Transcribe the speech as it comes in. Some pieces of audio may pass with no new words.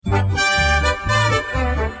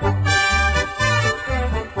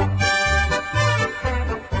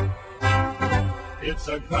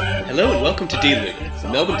welcome to D-Lumen, the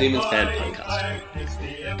Melbourne Demons fan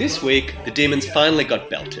podcast. This week, the Demons finally got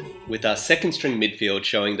belted, with our second-string midfield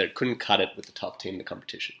showing that it couldn't cut it with the top team in the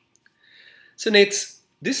competition. So, Nates,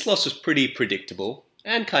 this loss was pretty predictable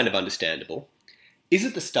and kind of understandable. Is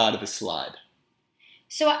it the start of a slide?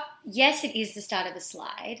 So, yes, it is the start of a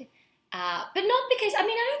slide, but not because, I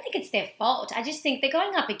don't think it's their fault. I just think they're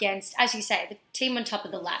going up against, as you say, the team on top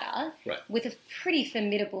of the ladder with a pretty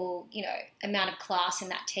formidable, amount of class in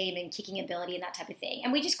that team and kicking ability and that type of thing.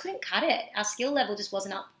 And we just couldn't cut it. Our skill level just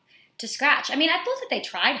wasn't up to scratch. I thought that they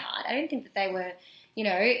tried hard. I don't think that they were,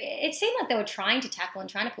 it seemed like they were trying to tackle and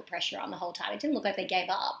trying to put pressure on the whole time. It didn't look like they gave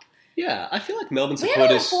up. Yeah, I feel like Melbourne supporters... We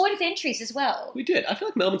had a lot of forward entries as well. We did. I feel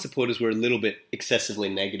like Melbourne supporters were a little bit excessively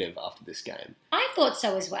negative after this game. I thought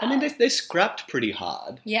so as well. They scrapped pretty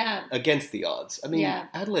hard. Yeah. Against the odds.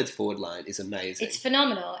 Adelaide's forward line is amazing. It's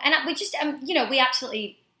phenomenal. And we just, we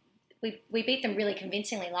absolutely... We beat them really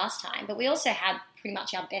convincingly last time, but we also had pretty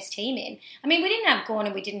much our best team in. We didn't have Gawn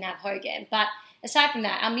and we didn't have Hogan, but aside from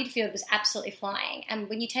that, our midfield was absolutely flying. And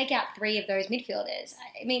when you take out three of those midfielders,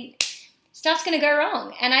 stuff's going to go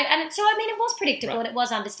wrong. So it was predictable and it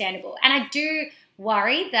was understandable. And I do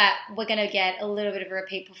worry that we're going to get a little bit of a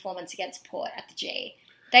repeat performance against Port at the G.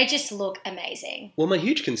 They just look amazing. Well, my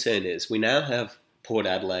huge concern is we now have Port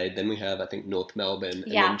Adelaide, then we have, I think, North Melbourne,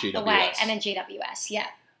 and then GWS. Away, and then GWS, yeah.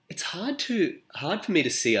 It's hard for me to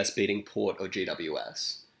see us beating Port or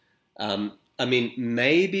GWS.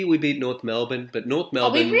 Maybe we beat North Melbourne, but North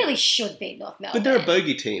Melbourne... we really should beat North Melbourne. But they're a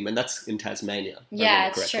bogey team, and that's in Tasmania.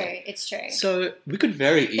 Yeah, it's true. So we could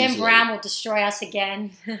very easily... Ben Brown will destroy us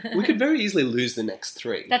again. We could very easily lose the next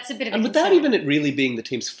three. That's a bit of a And concern. without even it really being the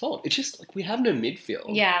team's fault. It's just like we have no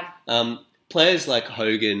midfield. Yeah. Players like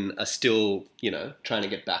Hogan are still, trying to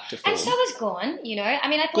get back to form. And so is Gawn,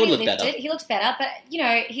 I thought he lifted. He looks better, but,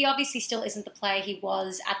 he obviously still isn't the player he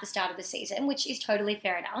was at the start of the season, which is totally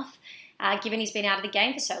fair enough. Given he's been out of the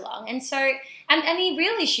game for so long. And so, and the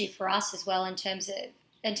real issue for us as well in terms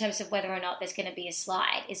of whether or not there's going to be a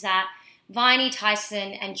slide is that Viney,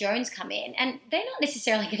 Tyson and Jones come in and they're not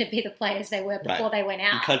necessarily going to be the players they were before they went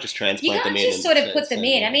out. You can't just transplant them in. You can't just sort of put them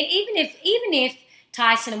in. Even if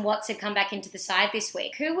Tyson and Watts had come back into the side this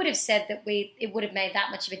week, who would have said that it would have made that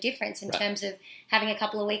much of a difference in terms of having a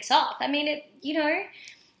couple of weeks off?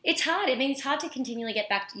 It's hard. It's hard to continually get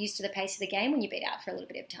back used to the pace of the game when you've been out for a little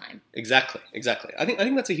bit of time. Exactly. I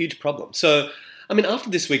think that's a huge problem. So, after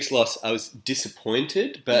this week's loss, I was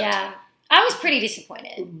disappointed, but... Yeah, I was pretty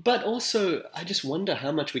disappointed. But also, I just wonder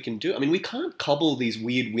how much we can do. We can't cobble these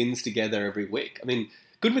weird wins together every week.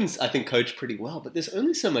 Goodwin's, I think, coached pretty well, but there's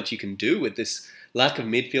only so much you can do with this lack of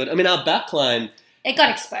midfield. Our back line... It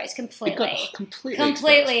got exposed completely. It got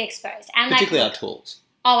completely exposed. And particularly our tools.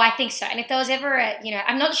 Oh, I think so. And if there was ever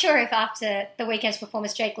I'm not sure if after the weekend's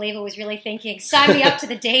performance, Jake Lever was really thinking, sign me up to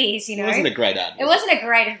the D's, It wasn't a great advertisement. It wasn't a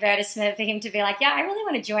great advertisement for him to be like, yeah, I really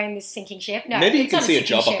want to join this sinking ship. No, maybe he can see a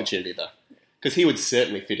job opportunity, though. Because he would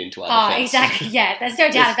certainly fit into our defense. Oh, exactly. Yeah, there's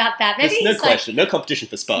no doubt about that. Maybe there's no question. No competition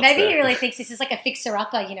for spots. Maybe he really thinks this is like a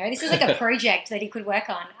fixer-upper, This is like a project that he could work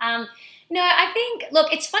on. No, I think,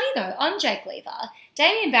 look, it's funny though, on Jake Lever,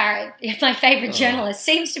 Damien Barrett, my favourite journalist,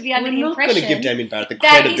 seems to be under the impression we're not going to give Damien Barrett the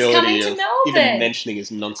credibility of even mentioning his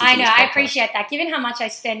nonsense. I know, I appreciate that. Given how much I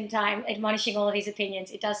spend time admonishing all of his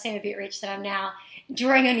opinions, it does seem a bit rich that I'm now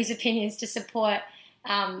drawing on his opinions to support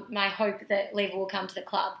my hope that Lever will come to the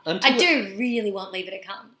club. I do really want Lever to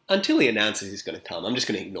come. Until he announces he's going to come, I'm just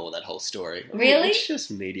going to ignore that whole story. Really? It's just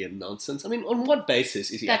media nonsense. On what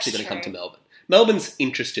basis is he actually going to come to Melbourne? Melbourne's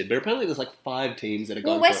interested, but apparently there's 5 teams that are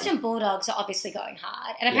going. Well, Western Bulldogs are obviously going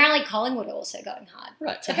hard, and apparently Collingwood are also going hard.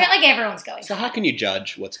 Right. So apparently everyone's going hard. So how can you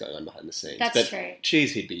judge what's going on behind the scenes? That's true.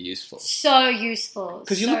 Geez, he'd be useful. So useful.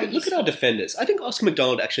 Because you look at our defenders. I think Oscar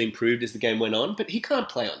McDonald actually improved as the game went on, but he can't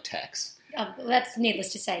play on text. That's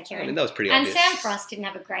needless to say, Kieran. That was pretty obvious. And Sam Frost didn't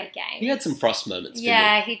have a great game. He had some Frost moments,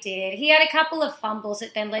 Yeah, he did. He had a couple of fumbles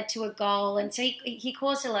that then led to a goal, and so he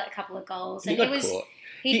caused a couple of goals. He got caught.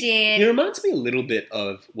 He did. He reminds me a little bit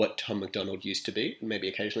of what Tom McDonald used to be, maybe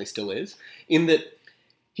occasionally still is, in that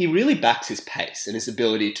he really backs his pace and his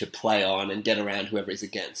ability to play on and get around whoever he's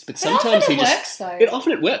against. But sometimes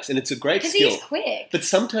often it works, and it's a great skill. Because he's quick. But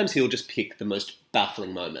sometimes he'll just pick the most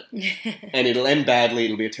baffling moment. And it'll end badly,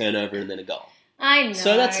 it'll be a turnover and then a goal. I know.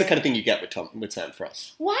 So that's the kind of thing you get with Sam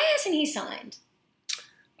Frost. Why hasn't he signed?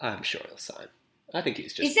 I'm sure he'll sign. I think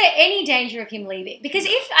he's just... Is there any danger of him leaving? Because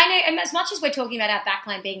if I know, and as much as we're talking about our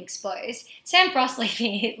backline being exposed, Sam Frost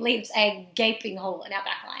leaving leaves a gaping hole in our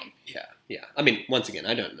backline. Yeah. I mean, once again,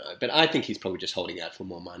 I don't know, but I think he's probably just holding out for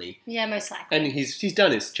more money. Yeah, most likely. And he's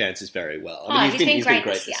done his chances very well. I mean, he's been great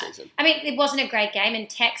this season. I mean, it wasn't a great game, and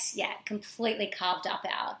Tex, completely carved up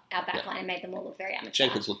our backline and made them all look very amateur.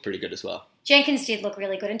 Jenkins looked pretty good as well. Jenkins did look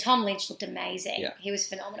really good, and Tom Lynch looked amazing. Yeah. He was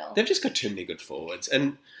phenomenal. They've just got too many good forwards,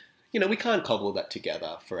 and, we can't cobble that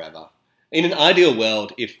together forever. In an ideal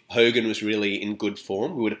world, if Hogan was really in good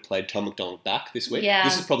form, we would have played Tom McDonald back this week. Yeah.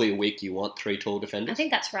 This is probably a week you want 3 tall defenders. I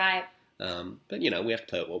think that's right. But, we have to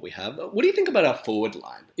play with what we have. What do you think about our forward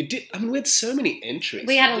line? We had so many entries.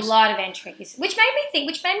 We had a lot of entries, which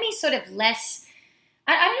made me sort of less...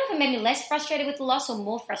 I don't know if it made me less frustrated with the loss or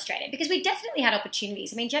more frustrated, because we definitely had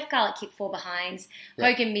opportunities. I mean, Jeff Garlett kicked 4 behinds.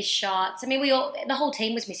 Right. Hogan missed shots. I mean, the whole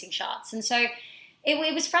team was missing shots. And so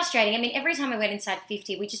it was frustrating. I mean, every time we went inside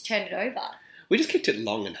 50, we just turned it over. We just kicked it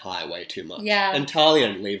long and high way too much. Yeah. And Talia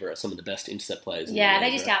and Lever are some of the best intercept players in the league.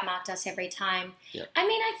 They just outmarked us every time. Yeah. I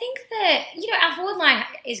mean, I think that, our forward line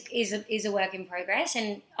is a work in progress.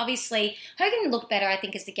 And obviously, Hogan looked better, I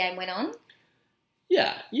think, as the game went on.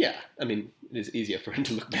 Yeah. I mean, it is easier for him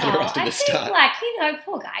to look better after the start. I think,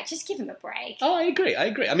 poor guy, just give him a break. Oh, I agree.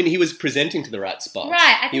 I mean, he was presenting to the right spot.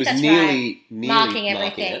 Right, I think that's right. Nearly marking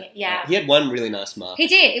everything. Yeah. He had one really nice mark. He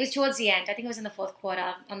did. It was towards the end. I think it was in the 4th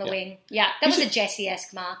quarter on the wing. Yeah, that was a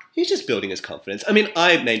Jesse-esque mark. He's just building his confidence. I mean,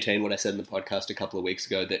 I maintain what I said in the podcast a couple of weeks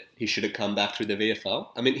ago, that he should have come back through the VFL.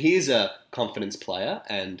 I mean, he is a confidence player,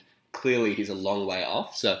 and clearly he's a long way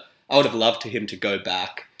off. So I would have loved for him to go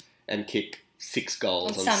back and kick 6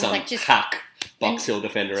 goals on some hack Box Hill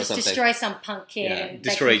defender or something. Destroy some punk kid. And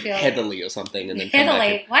destroy Heatherly or something. And then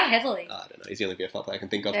Heatherly? Why Heatherly? I don't know. He's the only VFL player I can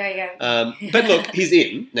think of. There you go. But look, he's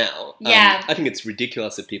in now. Yeah. I think it's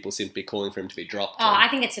ridiculous that people seem to be calling for him to be dropped. I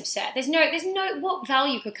think it's absurd. There's no what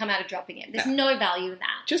value could come out of dropping him? There's no value in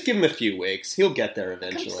that. Just give him a few weeks. He'll get there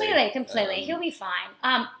eventually. Completely. He'll be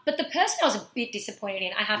fine. But the person I was a bit disappointed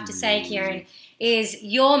in, I have to say, Kieran, is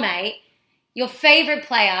your mate. Your favourite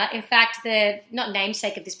player, in fact, the not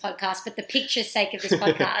namesake of this podcast, but the picture sake of this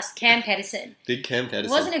podcast, Cam Pedersen. Big Cam Pedersen. It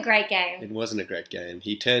wasn't a great game. It wasn't a great game.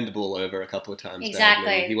 He turned the ball over a couple of times. Exactly.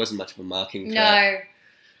 Badly. He wasn't much of a marking threat. No.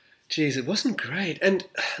 Jeez, it wasn't great. And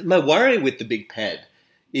my worry with the big Ped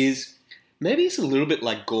is maybe it's a little bit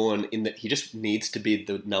like Gawn in that he just needs to be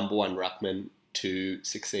the number 1 ruckman to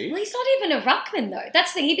succeed. Well, he's not even a ruckman, though.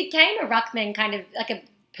 That's the thing. He became a ruckman, kind of like a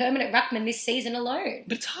permanent ruckman this season alone.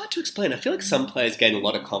 But it's hard to explain. I feel like some players gain a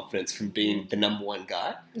lot of confidence from being the number 1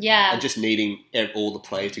 guy. Yeah. And just needing all the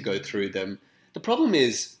play to go through them. The problem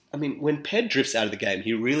is, I mean, when Ped drifts out of the game,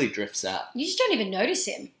 he really drifts out. You just don't even notice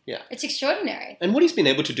him. Yeah. It's extraordinary. And what he's been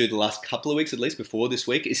able to do the last couple of weeks, at least before this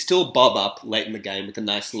week, is still bob up late in the game with a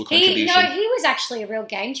nice little contribution. He was actually a real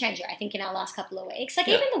game changer, I think, in our last couple of weeks. Like,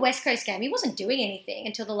 even the West Coast game, he wasn't doing anything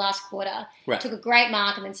until the last quarter. Right. Took a great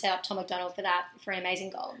mark and then set up Tom McDonald for an amazing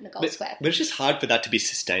goal in the goal square. But it's just hard for that to be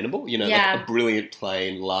sustainable, like a brilliant play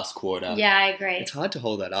in the last quarter. Yeah, I agree. It's hard to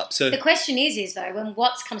hold that up. So the question is though, when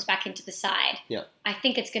Watts comes back into the side, yeah. I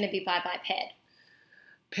think it's going to be bye-bye Ped.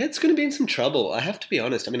 Ped's going to be in some trouble, I have to be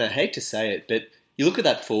honest. I mean, I hate to say it, but you look at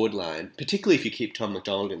that forward line, particularly if you keep Tom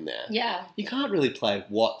McDonald in there. Yeah. You can't really play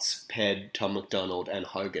Watts, Ped, Tom McDonald and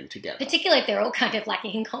Hogan together. Particularly if they're all kind of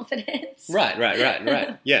lacking in confidence. Right.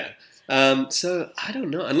 Yeah. So, I don't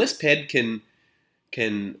know. Unless Ped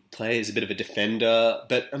can play as a bit of a defender.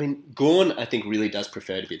 But, I mean, Gawn, I think, really does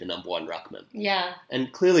prefer to be the number 1 ruckman. Yeah.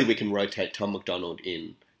 And clearly we can rotate Tom McDonald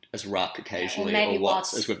in as ruck occasionally, or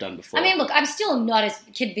Watts, as we've done before. I mean, look, I'm still not as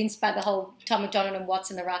convinced by the whole Tom McDonald and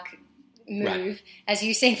Watts in the ruck move as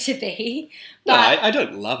you seem to be. But, no, I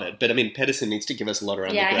don't love it, but I mean, Pedersen needs to give us a lot around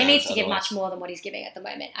the ground. Yeah, he needs to give much more than what he's giving at the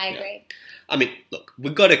moment. I agree. I mean, look,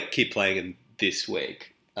 we've got to keep playing him this week.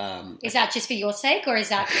 Is that just for your sake, or is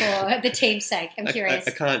that for the team's sake? I'm curious.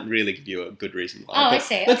 I can't really give you a good reason why. I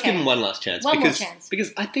see. Let's give him one last chance. More chance.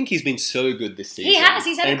 Because I think he's been so good this season. He has.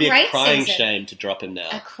 He's had a great season. It'd be a crying shame to drop him now.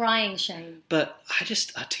 A crying shame. But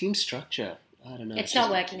our team structure, I don't know. It's not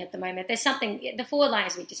working at the moment. There's something. The forward line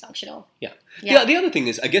is a bit dysfunctional. Yeah. The other thing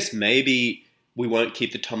is, I guess maybe we won't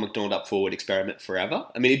keep the Tom McDonald up forward experiment forever.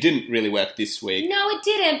 I mean, it didn't really work this week. No, it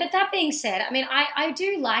didn't. But that being said, I mean, I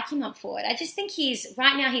do like him up forward. I just think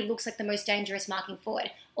right now he looks like the most dangerous marking forward.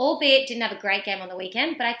 Albeit didn't have a great game on the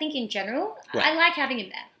weekend, but I think in general, I like having him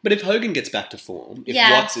there. But if Hogan gets back to form, if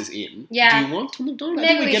Watts is in, do you want Tom McDonald? I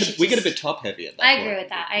think we get a bit top heavy at that point. I agree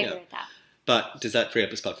with that. But does that free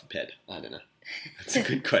up a spot for Ped? I don't know. That's a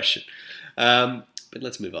good question. But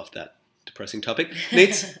let's move off that depressing topic.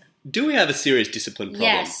 Neats, do we have a serious discipline problem?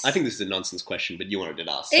 Yes. I think this is a nonsense question, but you wanted it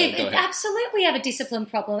asked, so go ahead. Absolutely have a discipline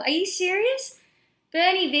problem. Are you serious?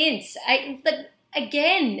 Bernie Vince, but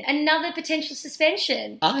again, another potential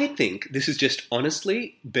suspension. I think this is just,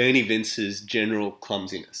 honestly, Bernie Vince's general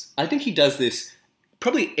clumsiness. I think he does this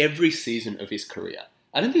probably every season of his career.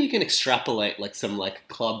 I don't think you can extrapolate some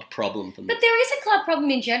club problem from But that. there is a club problem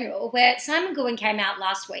in general where Simon Goodwin came out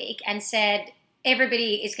last week and said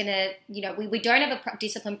everybody is going to, we don't have a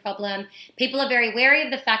discipline problem. People are very wary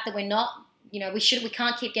of the fact that we're not, we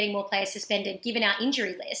can't keep getting more players suspended given our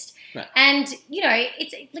injury list. Right. And,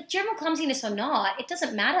 it's like general clumsiness or not, it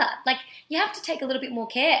doesn't matter. Like, you have to take a little bit more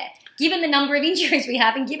care given the number of injuries we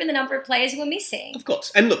have and given the number of players who are missing. Of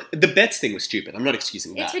course. And look, the bets thing was stupid. I'm not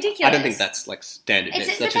excusing that. It's ridiculous. I don't think that's standard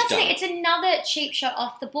bets. That's just dumb. It's another cheap shot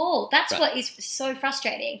off the ball. That's Right. what is so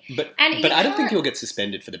frustrating. But I don't think he'll get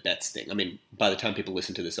suspended for the bets thing. I mean, by the time people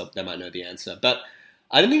listen to this, they might know the answer. But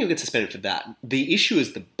I don't think he'll get suspended for that. The issue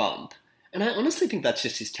is the bump. And I honestly think that's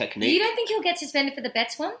just his technique. You don't think he'll get suspended for the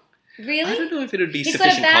bets one? Really? I don't know if it would be He's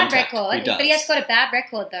sufficient got a bad contact. record, He does. but he has got a bad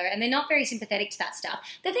record though, and they're not very sympathetic to that stuff.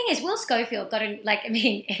 The thing is, Will Schofield got and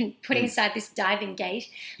putting aside this diving gate,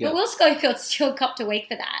 but Yeah. Will Schofield still copped a week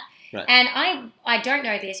for that. Right. And I don't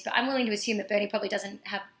know this, but I'm willing to assume that Bernie probably doesn't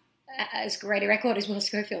have as great a record as Will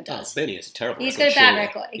Schofield does. Bernie has a terrible He's record. got a bad surely.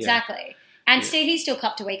 record, exactly. And still, he's still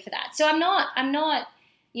copped a week for that. So I'm not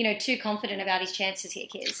too confident about his chances here,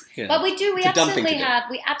 kids. Yeah. But we It's a dumb thing to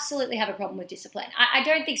do. absolutely have a problem with discipline. I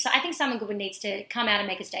don't think so. I think Simon Goodwin needs to come out and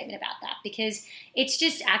make a statement about that because it's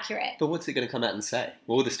just accurate. But what's he going to come out and say?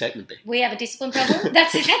 What would the statement be? We have a discipline problem.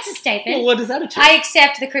 That's a statement. Well, what does that achieve? I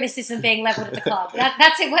accept the criticism being levelled at the club.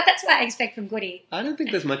 That's it. That's what I expect from Goody. I don't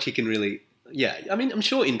think there's much he can really... Yeah, I mean, I'm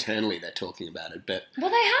sure internally they're talking about it, but... Well,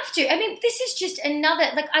 they have to. I mean, this is just another...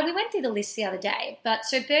 we went through the list the other day, but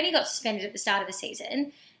so Bernie got suspended at the start of the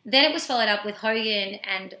season. Then it was followed up with Hogan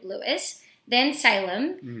and Lewis, then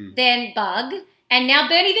Salem, then Bug, and now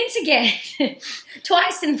Bernie Vince again.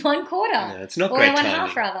 Twice in one quarter. Yeah, it's not or great in one timing.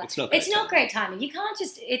 half, rather. It's not great timing. You can't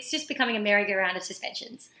just... It's just becoming a merry-go-round of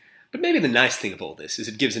suspensions. But maybe the nice thing of all this is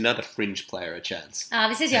it gives another fringe player a chance.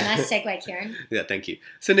 This is your nice segue, Kieran. Yeah, thank you.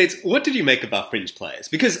 So, Nate, what did you make of our fringe players?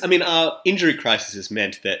 Because, I mean, our injury crisis has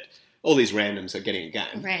meant that all these randoms are getting a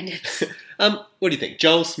game. Randoms. What do you think?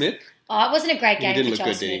 Joel Smith? Oh, it wasn't a great He game didn't for look Joel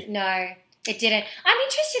good, did Smith. he? No, it didn't. I'm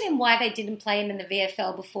interested in why they didn't play him in the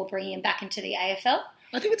VFL before bringing him back into the AFL.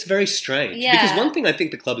 I think it's very strange. Yeah. Because one thing I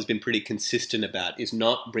think the club has been pretty consistent about is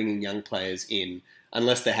not bringing young players in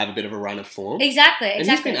unless they have a bit of a run of form. Exactly. And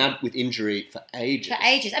he's been out with injury for ages.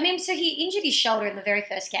 I mean, so he injured his shoulder in the very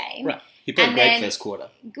first game. Right. He played a And great then- first quarter.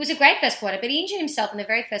 It was a great first quarter, but he injured himself in the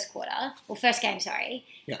very first quarter, or first game, sorry.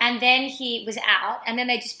 Yeah. And then he was out, and then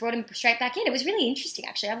they just brought him straight back in. It was really interesting,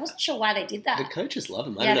 actually. I wasn't sure why they did that. The coaches love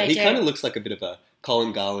him. I Yeah, don't know. they He do. kind of looks like a bit of a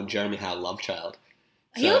Colin Garland, Jeremy Howe love child.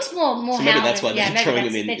 He looks more So maybe Howard. that's why they're maybe throwing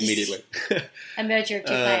him in they're just immediately. A merger of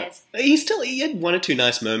two players. He had one or two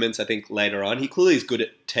nice moments, I think, later on. He clearly is good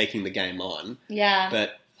at taking the game on. Yeah.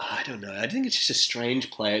 But I don't know. I think it's just a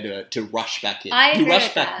strange player to rush back in. I agree You rush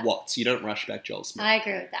with back that. Watts. You don't rush back Joel Smith. I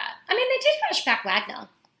agree with that. I mean, they did rush back Wagner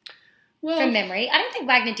well, from memory. I don't think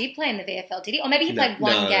Wagner did play in the VFL, did he? Or maybe he played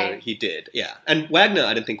one no, game. he did, yeah. And Wagner,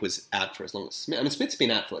 I don't think, was out for as long as Smith. I mean, Smith's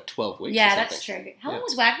been out for 12 weeks or Yeah, something. that's true. How long Yeah.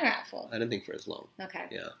 was Wagner out for? I don't think for as long. Okay.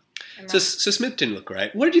 Yeah. I'm So wrong. Smith didn't look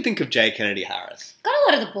great. What did you think of Jay Kennedy Harris? Got a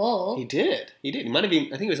lot of the ball. He did. He might have been, I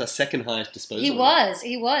think he was our second highest disposal. He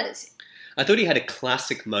was. I thought he had a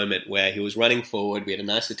classic moment where he was running forward, we had a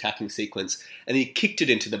nice attacking sequence, and he kicked it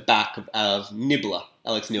into the back of Nibbler,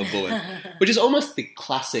 Alex Neil-Bullen, which is almost the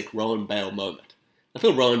classic Rowan Bale moment. I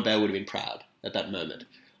feel Rowan Bale would have been proud at that moment.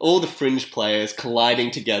 All the fringe players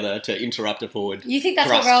colliding together to interrupt a forward You think that's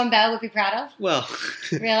thrust. what Rowan Bell would be proud of? Well,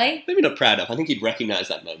 Really? maybe not proud of. I think he'd recognise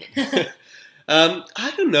that moment.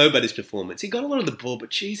 I don't know about his performance. He got a lot of the ball, but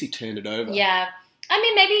geez, he turned it over. Yeah. I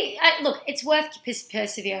mean, maybe, look, it's worth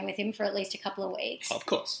persevering with him for at least a couple of weeks Of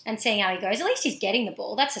course. and seeing how he goes. At least he's getting the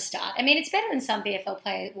ball. That's a start. I mean, it's better than some VFL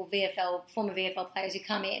players, or former VFL players who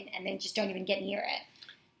come in and then just don't even get near it.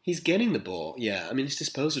 He's getting the ball, yeah. I mean, his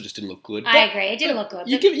disposal just didn't look good. I agree. It didn't look good.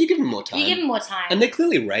 You but give him more time. you give him more time. And they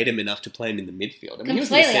clearly rate him enough to play him in the midfield. I mean, he was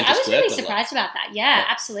in Completely. the I centre was square really quite a lot. surprised about that. Yeah,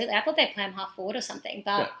 absolutely. I thought they'd play him half forward or something.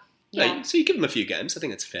 But, yeah. So you give him a few games. I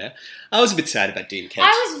think that's fair. I was a bit sad about Dean Kent.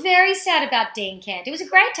 I was very sad about Dean Kent. It was a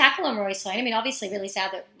great tackle on Roy Sloane. I mean, obviously really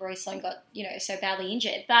sad that Roy Sloane got, so badly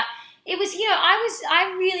injured. But it was,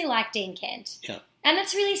 I really like Dean Kent. Yeah. And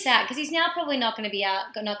that's really sad because he's now probably not going to be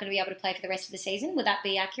able to play for the rest of the season. Would that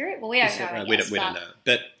be accurate? Well, we don't know. I We guess, don't but- know.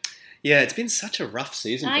 But Yeah, it's been such a rough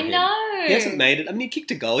season for I him. know. He hasn't made it. I mean, he kicked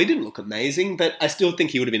a goal. He didn't look amazing, but I still think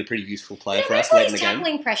he would have been a pretty useful player for I us thought late in his the game.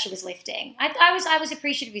 tackling pressure was lifting. I was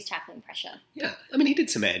appreciative of his tackling pressure. Yeah, I mean, he did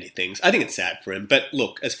some handy things. I think it's sad for him, but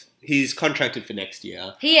look, as he's contracted for next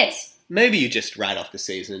year. He is. Maybe you just write off the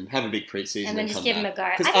season, have a big preseason, And then just come give him back. a go.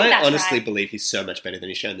 I Because think that's honestly right. believe he's so much better than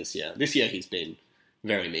he's shown this year. This year he's been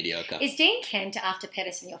very mediocre. Is Dean Kent after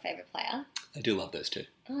Pedersen your favourite player? I do love those two.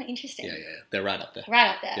 Oh, interesting. Yeah. They're right up there. Right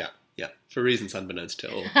up there. Yeah. For reasons unbeknownst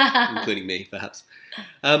to all, including me, perhaps.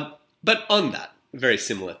 But on that very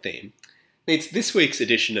similar theme, it's this week's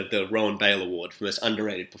edition of the Rowan Bale Award for Most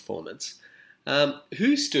Underrated Performance.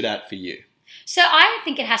 Who stood out for you? So I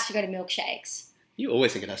think it has to go to milkshakes. You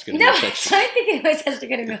always think it has to go to No, I milkshakes. don't think it always has to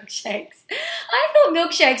go to milkshakes. I thought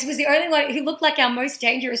milkshakes was the only one who looked like our most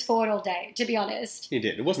dangerous forward all day, to be honest. He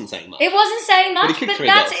did. It wasn't saying much. It wasn't saying But he much, kicked but 3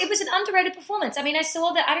 goals. it was an underrated performance. I mean, I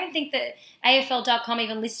saw that. I don't think that AFL.com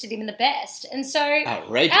even listed him in the best. And so,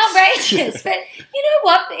 outrageous. But you know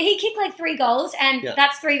what? He kicked like 3 goals, and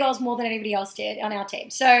that's 3 goals more than anybody else did on our team.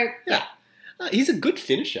 So, yeah. He's a good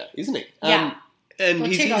finisher, isn't he? Yeah. And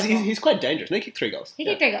Well, 2 goals he's quite dangerous. And he kicked 3 goals. He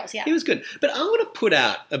kicked 3 goals, yeah. He was good. But I want to put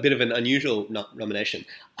out a bit of an unusual nomination.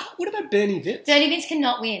 What about Bernie Vince? Bernie Vince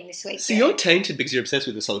cannot win this week. So you're tainted because you're obsessed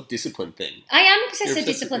with this whole discipline thing. I am obsessed You're with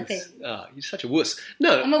the obsessed discipline with thing. this- Oh, you're such a wuss.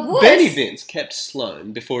 No, I'm a wuss. Bernie Vince kept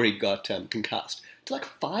Sloan before he got concussed to like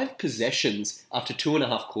 5 possessions after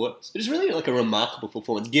 2.5 quarters. It was really like a remarkable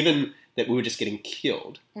performance, given that we were just getting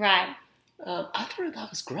killed. Right. I thought that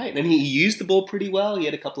was great. And he used the ball pretty well. He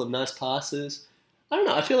had a couple of nice passes. I don't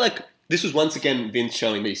know. I feel like this was once again Vince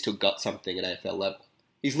showing that he's still got something at AFL level.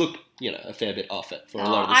 He's looked, a fair bit off it for a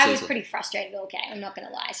lot of the I season. was pretty frustrated all game, I'm not going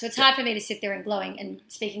to lie. So it's hard for me to sit there and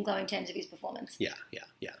speak in glowing terms of his performance. Yeah.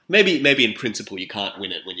 Maybe in principle you can't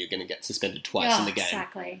win it when you're going to get suspended twice in the game.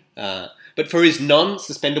 Exactly. But for his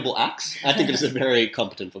non-suspendable acts, I think it was a very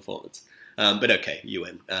competent performance. But okay, you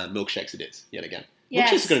win. Milkshakes it is, yet again. Yes.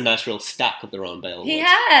 Milkshake's got a nice real stack of their own Bale Awards. He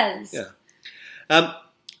has. Yeah.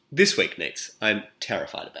 This week, Neats, I'm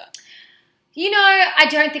terrified about. I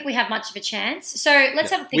don't think we have much of a chance. So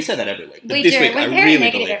let's have a think. We say that every week. But We this do. week, We're I very really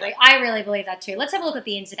negative believe that. I really believe that too. Let's have a look at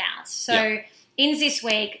the ins and outs. So ins this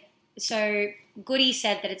week. So Goody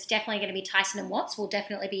said that it's definitely going to be Tyson and Watts will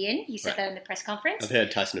definitely be in. He said that in the press conference. I've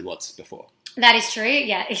heard Tyson and Watts before. That is true.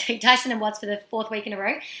 Yeah, Tyson and Watts for the 4th week in a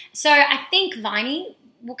row. So I think Viney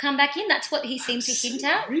will come back in. That's what he seems to hint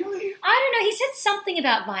at. Really? I don't know. He said something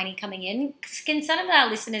about Viney coming in. Can some of our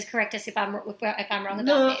listeners correct us if I'm wrong about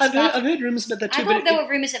No, this? I've heard rumours about that too. I thought but there were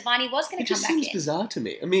rumours that Viney was going it to come just back seems in. bizarre to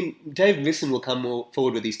me. I mean, Dave Nissen will come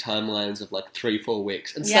forward with these timelines of like 3-4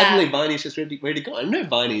 weeks, and Yeah. suddenly Viney's just ready to go. I know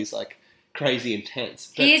Viney's like crazy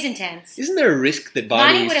intense. But He is intense. Isn't there a risk that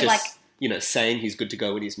Viney Viney would is have, just saying he's good to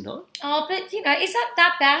go when he's not? Oh, but is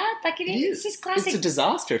that bad? Like it's just classic. It's a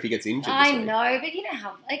disaster if he gets injured. I this week. know, but you know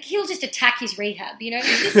how he'll just attack his rehab.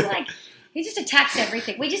 He's just he just attacks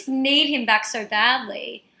everything. We just need him back so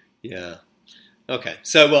badly. Yeah. Okay.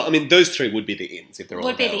 So, those 3 would be the ins if they're all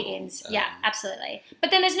Would be available. the ins, yeah, absolutely.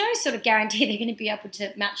 But then there's no sort of guarantee they're going to be able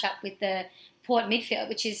to match up with the Port midfield,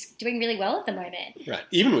 which is doing really well at the moment. Right.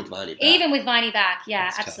 Even with Viney back. Even with Viney back, yeah,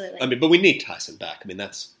 That's tough. absolutely. But we need Tyson back.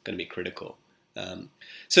 That's going to be critical.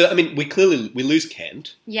 We lose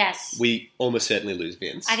Kent. Yes. We almost certainly lose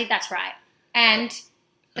Vince. I think that's right. And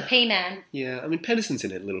the P-man. Yeah, Pedersen's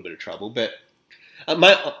in a little bit of trouble, but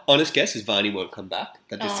my honest guess is Viney won't come back.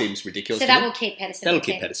 That just seems ridiculous. So to that me. will keep Pedersen. That'll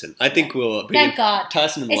keep Pedersen. I think we'll bring Thank in God.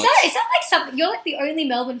 Tyson and Is Watts. that like something? You're like the only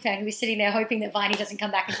Melbourne fan who is sitting there hoping that Viney doesn't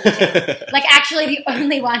come back into the team. Like actually the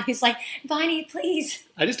only one who's like, Viney, please.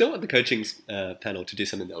 I just don't want the coaching panel to do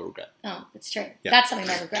something they'll regret. Oh, that's true. Yeah. That's something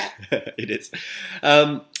I regret. It is.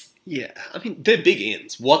 They're big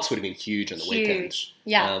ins. Watts would have been huge on the weekend. Huge.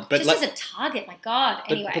 Yeah. But just as a target, my God.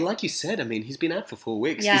 But, Anyway. but like you said, he's been out for 4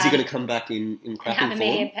 weeks. Yeah. Is he going to come back in cracking have form?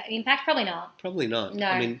 immediate impact? Probably not. Probably not.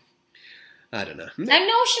 No. I don't know. And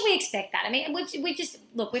nor should we expect that.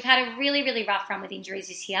 We've had a really, really rough run with injuries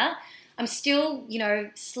this year. I'm still,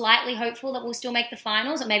 slightly hopeful that we'll still make the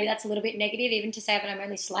finals, or maybe that's a little bit negative, even to say that I'm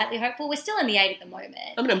only slightly hopeful. We're still in the 8 at the moment.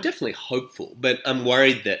 I'm definitely hopeful, but I'm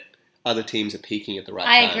worried that other teams are peaking at the right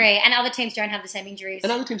I time. agree, and other teams don't have the same injuries.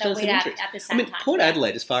 And other teams that don't have we the have injuries. at the same time. Port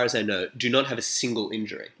Adelaide, as far as I know, do not have a single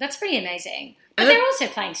injury. That's pretty amazing. But And they're also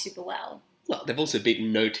playing super well. Well, they've also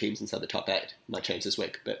beaten no teams inside the top 8. Might change this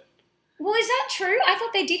week, but Well, is that true? I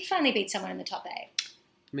thought they did finally beat someone in the top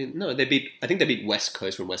 8. no, I think they beat West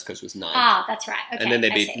Coast when West Coast was 9. Ah, that's right. Okay, and then they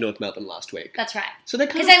I beat see. North Melbourne last week. That's right. So they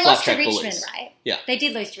kind Because of they lost to flat-track Richmond, bullies. right? Yeah. They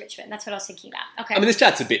did lose to Richmond. That's what I was thinking about. Okay. The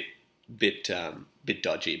stat's a bit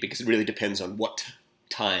dodgy because it really depends on what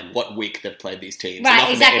time, what week they've played these teams. And Right, often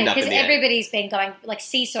they exactly, end up in because the A. everybody's been going, like,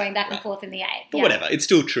 seesawing back and Right. forth in the A. But Yeah. whatever, it's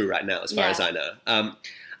still true right now as far Yeah. as I know.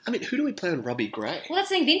 I mean, who do we play on Robbie Gray? Well, that's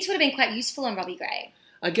the thing. Vince would have been quite useful on Robbie Gray.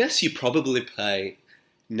 I guess you probably play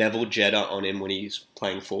Neville Jetta on him when he's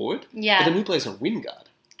playing forward. Yeah. But then who plays on Wingard?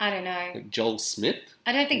 I don't know. Like Joel Smith?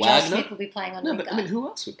 I don't think Joel Wagner? Smith will be playing on No, Wingard. but I mean, who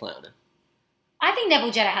else would play on him? I think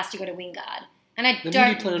Neville Jetta has to go to Wingard. And I Then who do you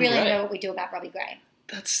don't play on really Gray? know what we do about Robbie Gray.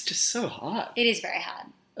 That's just so hard. It is very hard.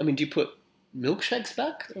 I mean, do you put Milkshakes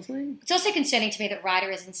back or something? It's also concerning to me that Ryder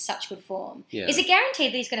is in such good form. Yeah. Is it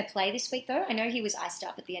guaranteed that he's going to play this week, though? I know he was iced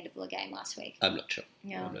up at the end of the game last week. I'm not sure.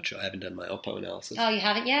 Yeah. I'm not sure. I haven't done my Oppo analysis. Oh, you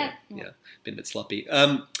haven't yet? Yeah, been a bit sloppy.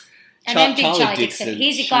 And then big Charlie Dixon.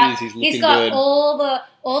 He's got good.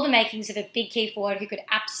 all the makings of a big key forward who could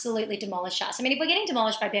absolutely demolish us. I mean, if we're getting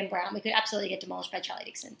demolished by Ben Brown, we could absolutely get demolished by Charlie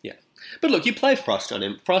Dixon. Yeah. But look, you play Frost on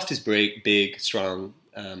him. Frost is big, strong,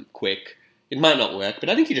 quick. It might not work, but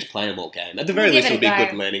I think you just play him all game. At the very We'll least, give it'll it be a a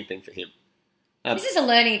good go. learning thing for him. This is a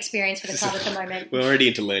learning experience for the club at the moment. We're already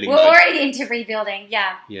into learning We're mode. already into rebuilding,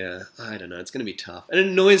 yeah. Yeah, I don't know. It's going to be tough. And it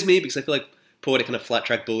annoys me because I feel like Port are kind of flat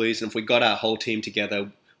track bullies, and if we got our whole team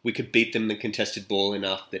together, we could beat them in the contested ball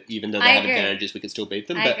enough that even though they I have agree. advantages, we could still beat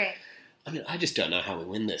them. I But agree. I mean, I just don't know how we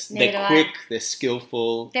win this. Neither They're do I. quick, they're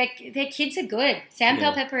skillful. Their kids are good. Sam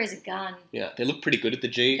Yeah. Pepper is a gun. Yeah, they look pretty good at the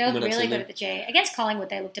G. They look when I've really seen good them. at the G. Against Collingwood,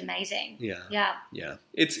 they looked amazing. Yeah, Yeah. yeah.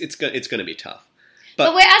 It's going to be tough.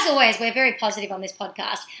 But we're, as always, we're very positive on this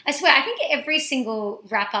podcast. I swear, I think every single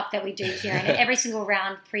wrap-up that we do here and every single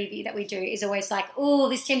round preview that we do is always like, oh,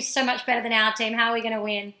 this team's so much better than our team. How are we going to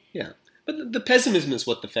win? Yeah, but the pessimism is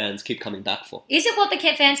what the fans keep coming back for. Is it what the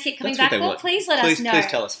fans keep coming That's what back they for? want. Please let Please, us know. please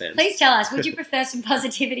tell us, fans. Please tell us. Would you prefer some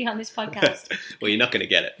positivity on this podcast? Well, you're not going to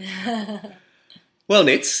get it. Well,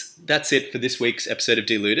 Nits, that's it for this week's episode of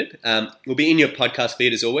Deluded. We'll be in your podcast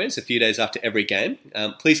feed as always, a few days after every game.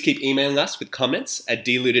 Please keep emailing us with comments at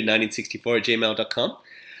deluded1964@gmail.com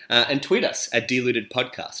and tweet us at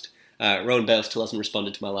deludedpodcast. Rowan Bale still hasn't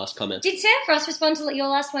responded to my last comment. Did Sam Frost respond to your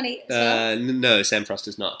last one as well? No, Sam Frost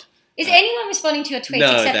is not. Is anyone responding to your tweets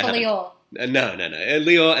no, except they for haven't. Lior? No.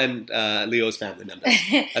 Leo and Leo's family members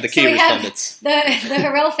are the So key we have respondents. the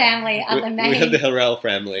Harrell family are the We have the main Hillrell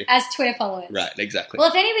family. as Twitter followers. Right, exactly. Well,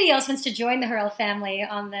 if anybody else wants to join the Harrell family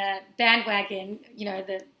on the bandwagon,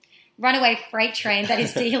 the runaway freight train that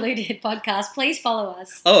is Deluded Podcast, please follow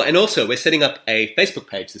us. Oh, and also, we're setting up a Facebook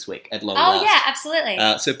page this week at long Oh, last. yeah, absolutely.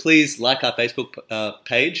 So please like our Facebook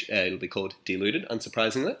page. It'll be called Deluded,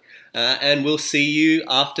 unsurprisingly. And we'll see you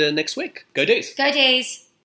after next week. Go D's. Go D's.